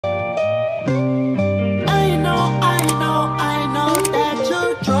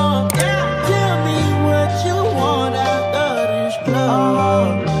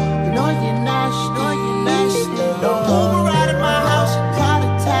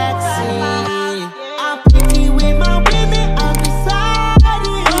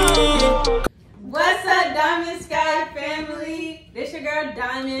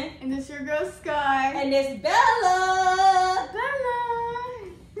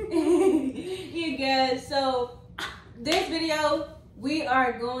guys, so this video we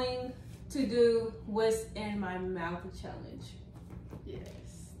are going to do what's in my mouth challenge. Yes.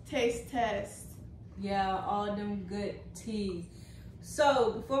 Taste test. Yeah, all them good teas.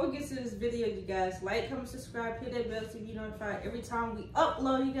 So before we get to this video, you guys, like, comment, subscribe, hit that bell so you get notified every time we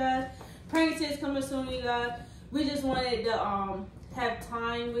upload, you guys. Prank test coming soon, you guys. We just wanted to have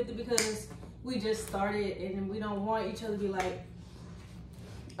time with it because we just started and we don't want each other to be like,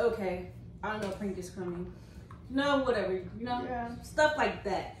 okay, I don't know, prank is coming. No, whatever, you know, stuff like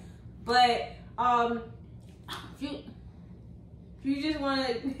that. But if you just want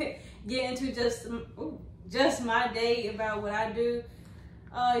to get into just my day about what I do,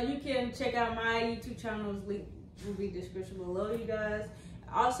 you can check out my YouTube channel's link will be in the description below, you guys.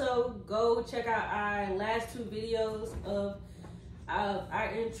 Also, go check out our last 2 videos of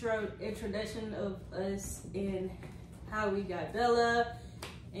our introduction of us and how we got Bella.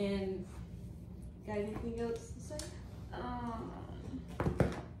 And got anything else to say?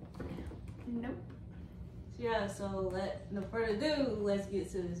 Nope. Yeah, so no further ado, let's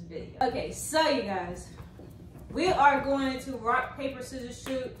get to this video. Okay, so you guys, we are going to rock, paper, scissors,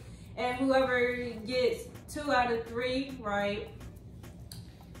 shoot, and whoever gets 2 out of 3 right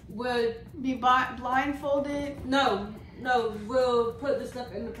will be blindfolded. No, we'll put the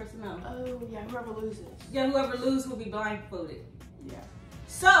stuff in the person's mouth. Oh yeah, whoever loses. Yeah, whoever loses will be blindfolded. Yeah.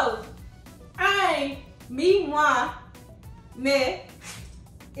 So, moi,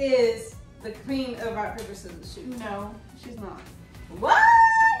 is the queen of rock, paper, scissors, shoot. No, she's not. What?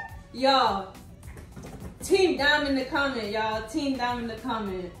 Y'all, team Dime in the comment, y'all. Team Dime in the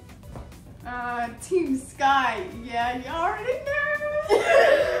comment. Team Sky. Yeah, you already know.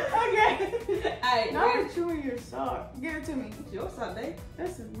 Okay. Alright, now you're chewing your sock. Give it to me. It's your sock, babe.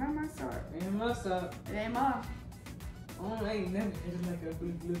 This is not my sock. It ain't my sock. It ain't mine. Oh, I ain't never had like a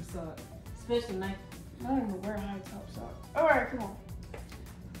blue sock. Especially Nike. I don't even wear high top socks. Alright, come on.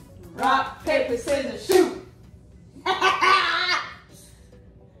 Rock, paper, scissors, shoot.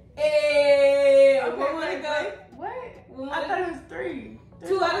 Hey, Okay, what wanna go? What? I thought it was 3.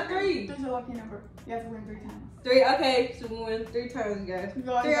 2 out of 3. 3's a lucky number. You have to win 3 times. 3, okay. So we win 3 times, guys.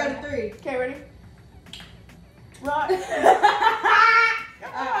 3 out of 3. Okay, ready? Rock.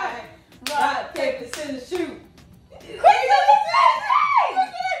 Alright. Rock, paper, scissors, shoot.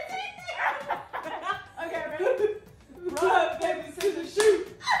 Okay, ready? Rock, paper, scissors, shoot.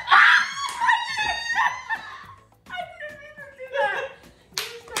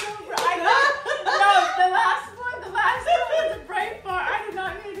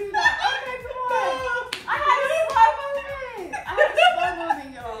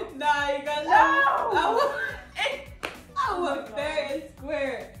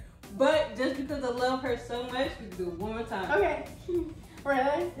 But just because I love her so much, we can do it one more time. Okay.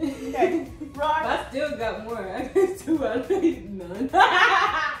 Really? Okay. Rock. But I still got more. I got 2 out of 3. None.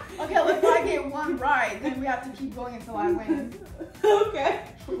 Okay, look, if I get 1 right, then we have to keep going until I win. Okay.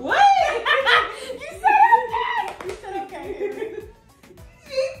 What? You said okay. You said okay.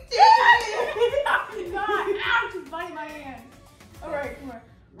 She did. Oh God! Ouch! It's biting my hand. All right, come on.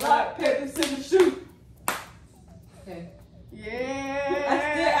 Rock, paper, scissors, shoot. Okay. Yeah.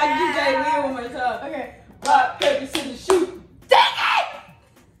 I do that one more time. Okay. Rock, paper, scissors, shoot. Dang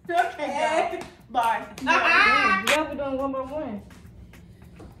it! Okay, guys. Bye. Yeah, we're doing 1 by 1.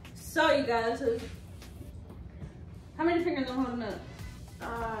 So you guys, how many fingers I'm holding up?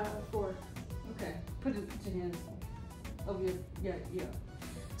 4. Okay. Put your hands over your yeah.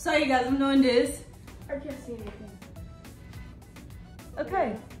 So you guys, I'm doing this. I can't see anything.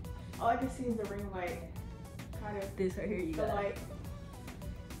 Okay. All I can see is the ring light. Kind of. This right here, you The got. light.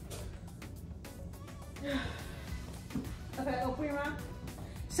 Okay, open your mouth.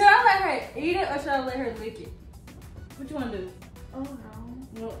 Should I let her eat it or should I let her lick it? What you want to do? Oh no.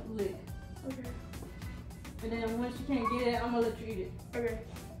 You want to lick. Okay. And then once you can't get it, I'm going to let you eat it. Okay.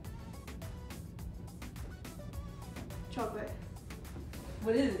 Chocolate.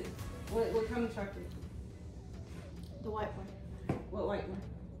 What is it? What kind of chocolate? The white one. What white one?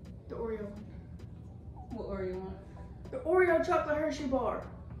 The Oreo one. What Oreo one? The Oreo chocolate Hershey bar.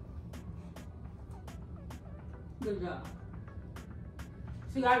 Good job.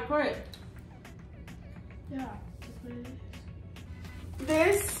 So you got it correct. Yeah, that's what it is.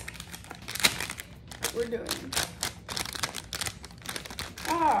 This we're doing.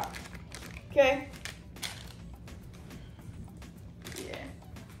 Okay. Yeah.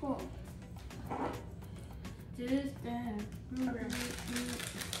 Cool. Just that. Okay.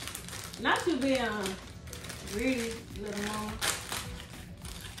 Not to be really little mom.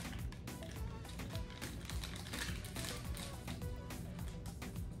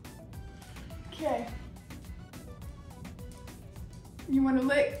 Okay. You want to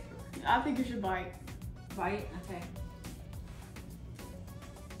lick? I think you should bite. Bite? Okay.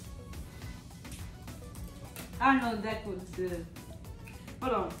 I know exactly what this is.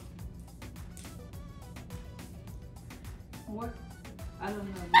 Hold on. What? I don't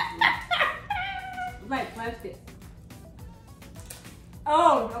know. It's like plastic.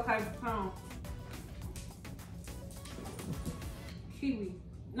 Oh, okay. Hold on. Kiwi.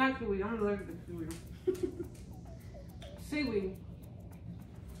 Not kiwi. I'm allergic to kiwi. Seaweed.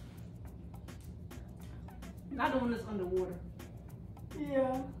 Not the one that's underwater.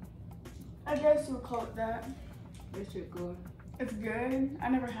 Yeah. I guess you would call it that. This shit good. It's good. I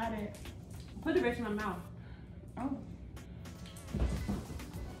never had it. Put the rest in my mouth. Oh.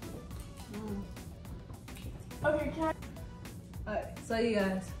 Mm. Okay, can I? Alright, so you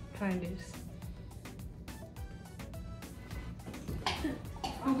guys trying this.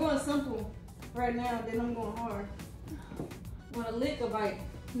 I'm going simple right now, then I'm going hard. Want to lick or bite?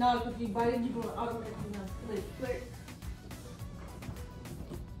 No, if you bite it, you're going to automatically lick. Lick.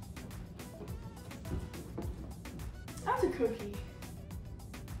 That's a cookie.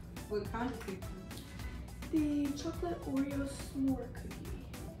 What kind of cookie? The chocolate Oreo s'more cookie.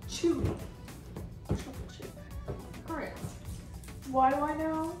 Chewy. Chocolate chip. Correct. Why do I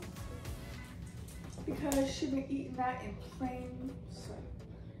know? Because she's been eating that in plain sight.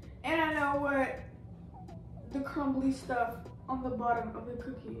 And I know what the crumbly stuff on the bottom of the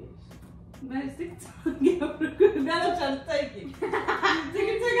cookie is. Man, stick your tongue out. Now I'm trying to take it. Stick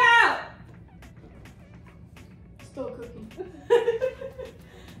your tongue out. Still a cookie.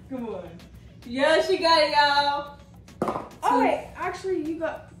 Come on. Yeah, she got it, y'all. Oh wait, actually you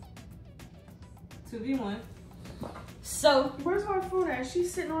got 2v1. So, where's my phone at?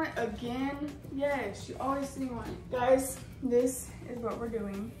 She's sitting on it again? Yes, she always sitting on it. Guys, this is what we're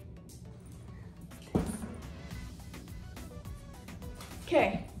doing.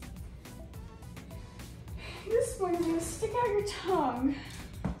 Okay. This one is gonna stick out your tongue.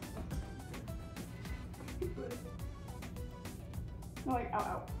 No, like, ow,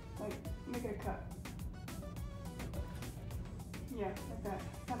 ow. Like, make it a cut. Yeah, like that.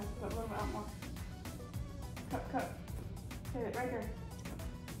 Kind of cut a little bit out more. Cut, cut. Hit it right there.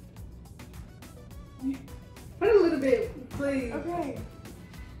 put a little bit, please. Okay.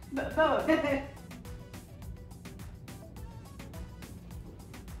 Bella.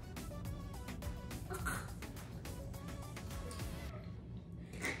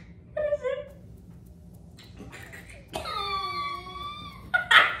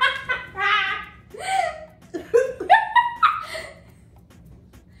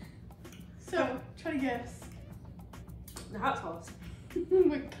 So, try to guess. The hot sauce.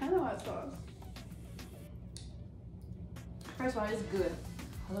 What kind of hot sauce? First of all, it's good.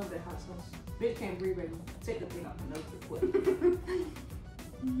 I love that hot sauce. Bitch can't breathe right now. Take the thing off the nose real quick.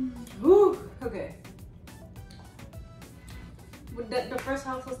 Woo! Okay. But the first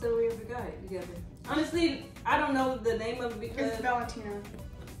hot sauce that we ever got together. Honestly, I don't know the name of it because It's Valentina.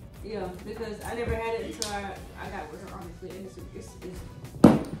 yeah, because I never had it until I got with her. Honestly, and it's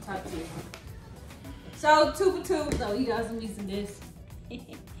top tier. So 2 for 2. So you guys need some this.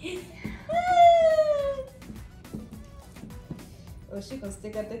 Oh, she gonna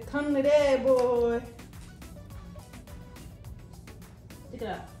stick out the tongue there, boy. Stick it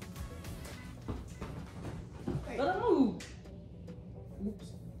out. Wait, Oh, oops.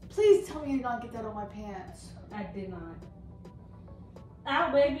 please tell me you did not get that on my pants. I did not.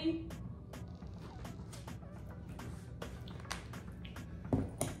 Out, baby.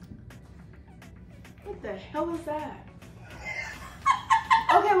 What the hell is that?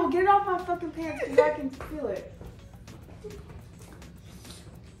 Okay, well get it off my fucking pants because I can feel it.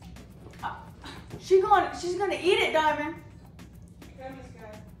 She's gonna eat it, Diamond.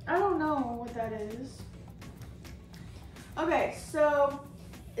 I don't know what that is. Okay, so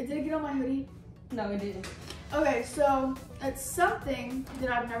did it get on my hoodie? No, it didn't. Okay, so it's something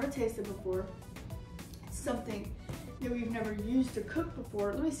that I've never tasted before. It's something that we've never used to cook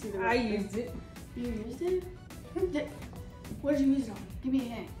before. Let me see the I recipe. used it. You used it? What did you use it on? Give me a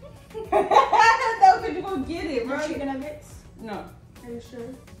hint. No, because you're gonna get it, Your bro. chicken nuggets? No, Are you sure?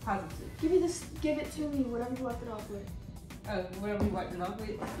 positive. Give it to me, whatever you left it off with. Oh, whatever you wiped it off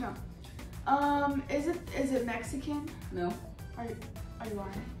with? No. Is it Mexican? No. Are you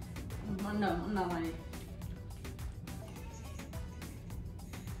lying? No, I'm not lying.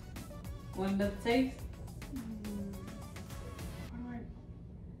 Want another taste?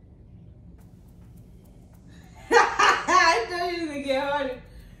 I know you're gonna get harder.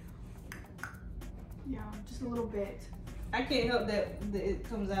 Yeah, just a little bit. I can't can't help that it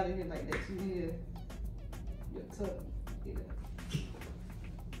comes out of here like that. You need your tuck. Yeah.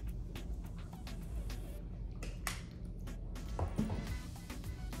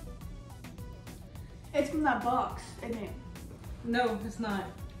 It's from that box, isn't it? No, it's not.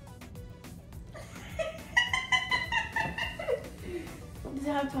 Does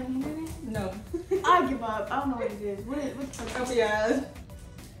it have tongue in it? No. I give up. I don't know what it is. What's the Open your eyes.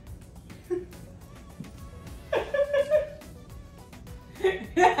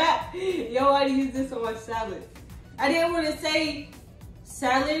 Yo, I use this on my salad. I didn't want to say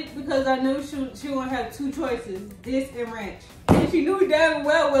salad because I knew she would have two choices, this and ranch. And she knew damn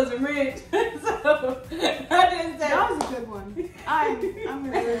well it wasn't ranch. So I didn't say That was a good one. I'm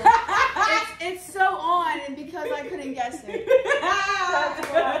gonna it's so on and because I couldn't guess it. That's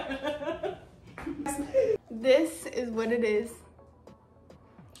why. This is what it is.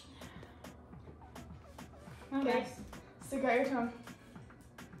 Okay. Stick out your tongue.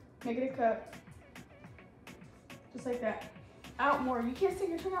 Make it a cup. Just like that. Out more. You can't stick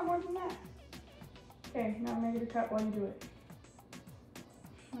your tongue out more than that. Okay, now make it a cup while you do it.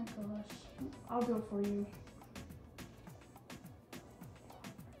 Oh my gosh. I'll do it for you.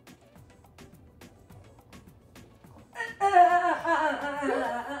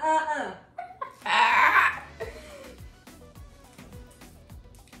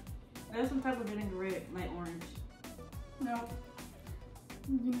 That's some type of vinaigrette, like orange. No.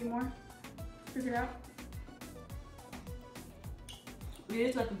 You need more? Figure it out. It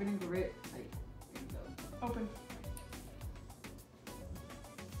is like a vinaigrette. Like, there you go. Open.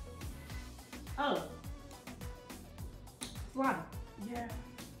 Oh. Slime. Yeah.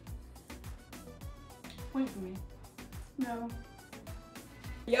 Point for me. No.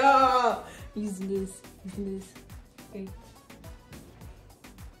 Yo! Using this. Okay.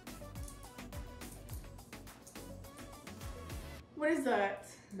 What is that?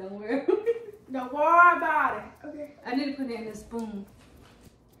 Don't worry. Don't worry about it. Okay. I need to put it in a spoon.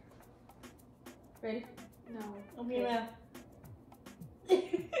 Ready? No. Open your mouth.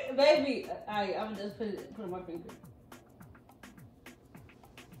 Baby. Alright, I'm gonna just put it on my finger.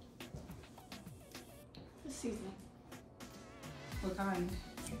 The seasoning. What kind?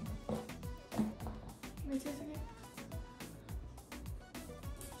 Let me taste it.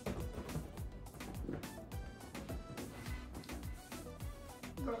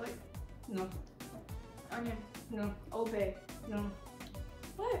 Garlic. No. Onion. No. Old Bay. No.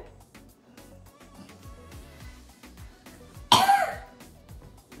 What?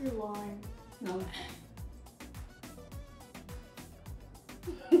 You're lying. No.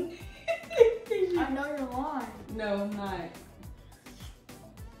 I know you're lying. No, I'm not.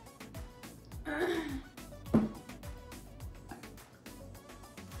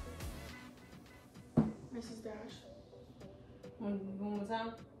 Mrs. Dash. One more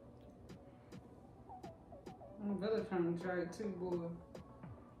time. I'm really trying to try it too, boy.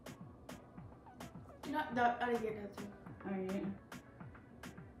 Not that. I didn't get that too. Oh, yeah.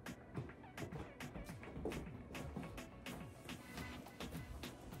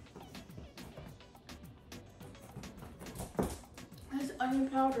 That's onion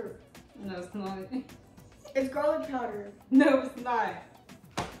powder. No, it's not. It's garlic powder. No, it's not.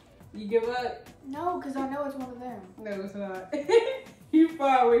 You give up? No, because I know it's one of them. No, it's not. You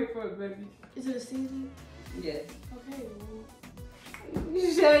far away from it, baby. Is it a seasoning? Yes. Okay. Well.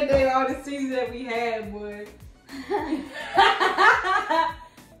 You should have done all the seasons that we had, boy.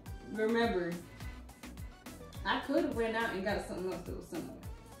 Remember, I could have ran out and got something else that was similar.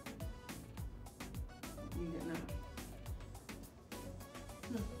 You didn't know.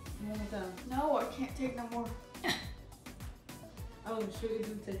 One more time. No, I can't take no more. Oh, sugar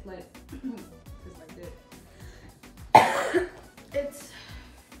do taste like that. It's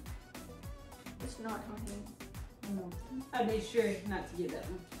not honey. No. I made sure not to get that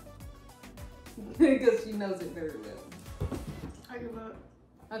one. Because she knows it very well. I give up.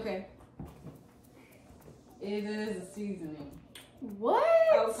 Okay. It is a seasoning. What?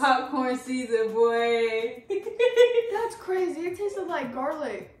 A popcorn season, boy. That's crazy. It tasted like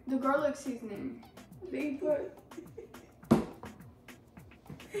garlic. The garlic seasoning. They put.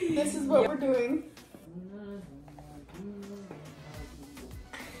 This is what we're doing.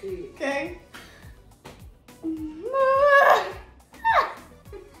 Okay.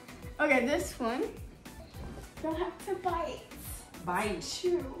 Okay, this one. You'll have to bite. Bite.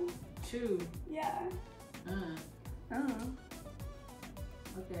 Chew. Chew. Yeah.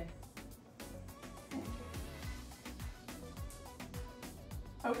 Okay.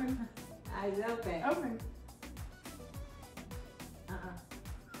 Open. Eyes open. Open.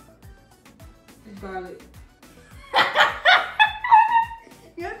 It's garlic.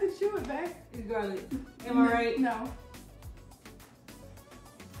 bag? It's garlic. Am I right? No.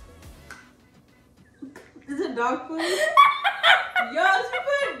 Is it dog food? Yo, she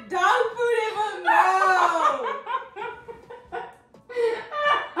put dog food in my mouth.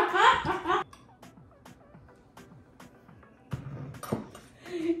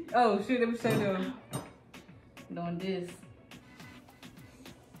 Oh shoot, let me show you. Doing this.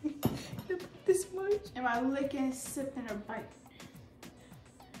 This much. Am I licking, sipping, or biting?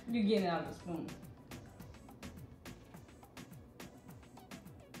 You getting it out of the spoon.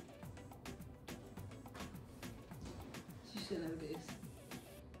 She shouldn't have this.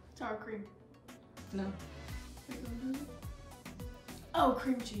 Sour cream. No. Oh,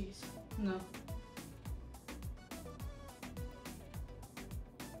 cream cheese. No.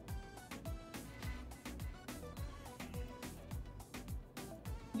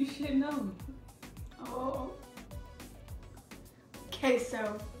 You should know. Oh.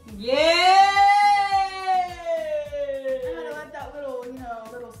 Queso. Yeah! I had to let that little,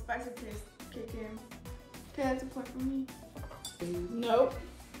 little spicy taste kick in. Okay, that's a point for me. Nope.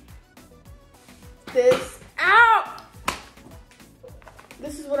 This out.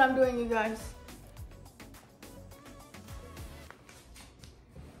 This is what I'm doing, you guys.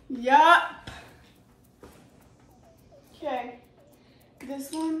 Yup. Okay.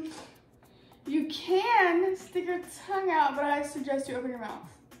 This one, you can stick your tongue out, but I suggest you open your mouth.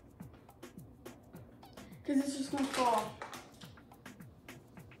 Because it's just gonna fall.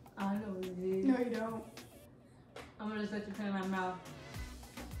 I know what it is. No, you don't. I'm gonna just let you put it in my mouth.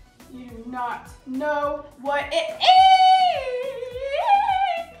 You do not know what it is.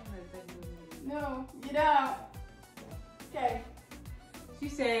 No, you don't. Okay. She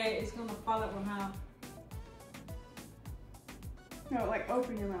said it's gonna fall out my mouth. No, like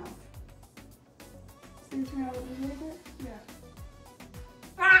open your mouth. Stick your tongue out just a little bit. Yeah.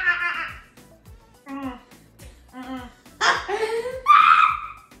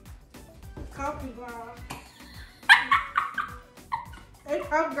 Coffee ground. It's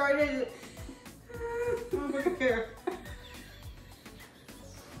upgraded.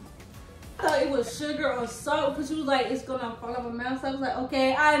 I thought it was sugar or salt because she was like, it's gonna fall out my mouth. So I was like,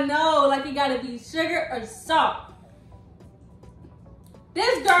 okay, I know, like it gotta be sugar or salt.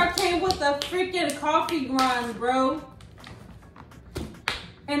 This girl came with a freaking coffee grind, bro.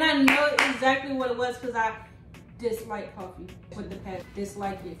 And I know exactly what it was because I dislike coffee with the pet.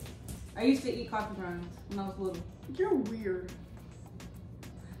 Dislike it. I used to eat coffee grinds when I was little. You're weird.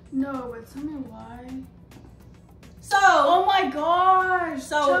 No, but tell me why. So, Oh my gosh.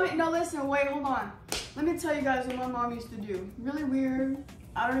 So- Tell me, no, listen, wait, hold on. Let me tell you guys what my mom used to do. Really weird.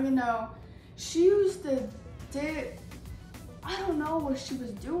 I don't even know. She used to dip. I don't know what she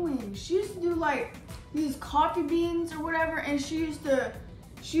was doing. She used to do like these coffee beans or whatever, and she used to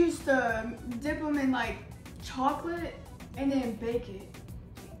dip them in like chocolate and then bake it.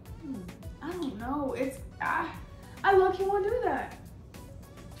 I don't know. I low-key want to do that.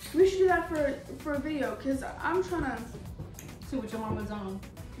 We should do that for a video, cause I'm trying to see what your mama's on.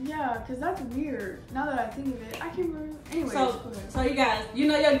 Yeah, cause that's weird. Now that I think of it, I can't remember. Anyways, So you guys, you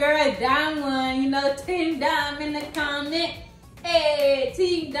know your girl Dime one. You know Team Dime in the comment. Hey,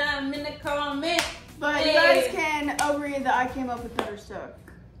 Team Dime in the comment. but hey. you guys can agree that I came up with better stuff.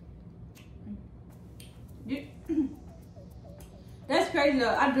 That's crazy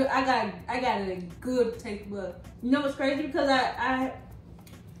though. I got a good taste bud. You know what's crazy? Because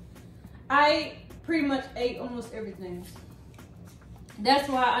I pretty much ate almost everything. That's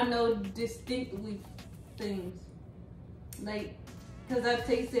why I know distinctly things. Like, because I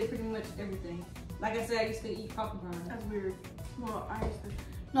tasted pretty much everything. Like I said, I used to eat coffee grinds. That's weird. Well, I used to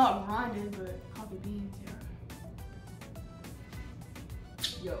not grinded, but coffee beans.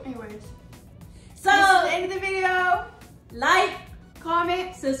 Yeah. Yo. Anyways, So, this is the end of the video. like,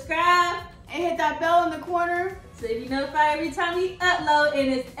 Comment subscribe, and hit that bell in the corner. so you be notified every time we upload,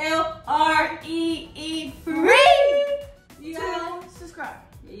 and it's LREE Free. You guys, To subscribe.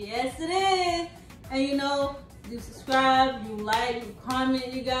 yes it is. And you know, you subscribe, you like, you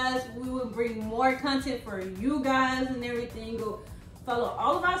comment, you guys. We will bring more content for you guys and everything. Go follow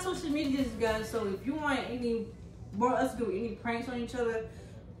all of our social medias, guys. So if you want us to do any pranks on each other,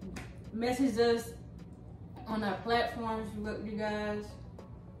 message us on our platforms, you guys.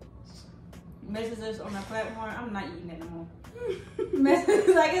 Message us on our platform. I'm not eating that no more.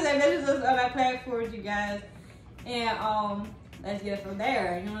 Like I said, message us on our platforms, you guys. And let's get it from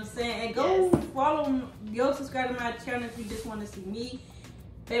there. You know what I'm saying? And go follow, go subscribe to my channel if you just want to see me.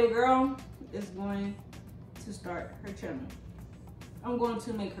 Baby girl is going to start her channel. I'm going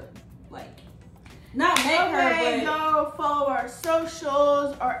to make her like Not make her, but go follow our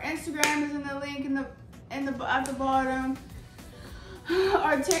socials. Our Instagram is in the link at the bottom.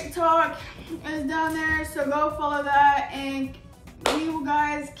 Our TikTok is down there, so go follow that, and we will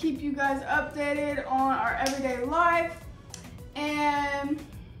keep you guys updated on our everyday life, and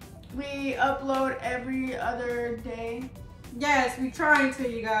we upload every other day. Yes, we trying to,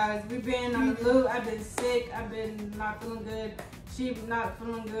 you guys. We've been on the loop. I've been sick. I've been not feeling good. She's not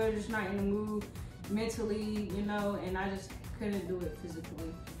feeling good. Just not in the mood mentally, you know. And I just couldn't do it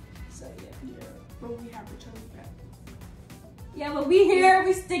physically. So yeah. But we have each other back. Yeah, but we here.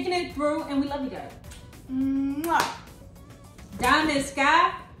 We sticking it through, and we love you guys. Mwah. Diamond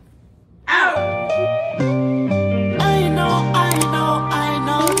Sky.